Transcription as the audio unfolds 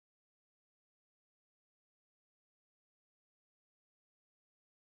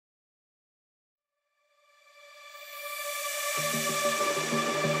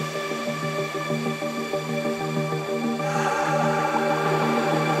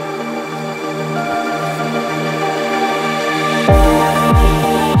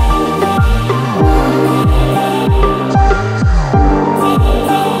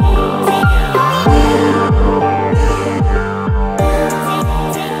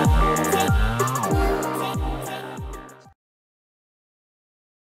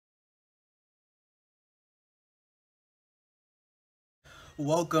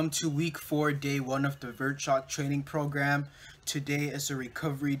Welcome to week 4, day 1 of the vertshock training program. Today is a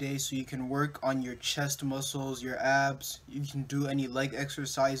recovery day, so you can work on your chest muscles, your abs. You can do any leg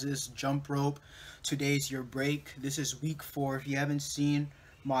exercises, jump rope. Today's your break. This is week 4. If you haven't seen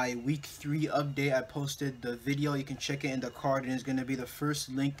my week 3 update, I posted the video. You can check it in the card, and it's going to be the first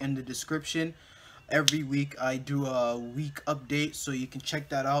link in the description. Every week I do a week update, so you can check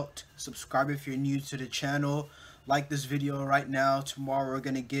that out. Subscribe if you're new to the channel. Like this video right now. Tomorrow we're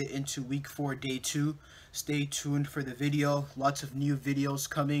gonna get into week 4, day 2. Stay tuned for the video. Lots of new videos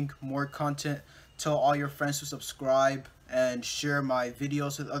coming, more content. Tell all your friends to subscribe and share my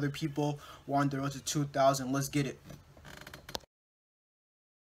videos with other people. We're on the road to 2,000. Let's get it.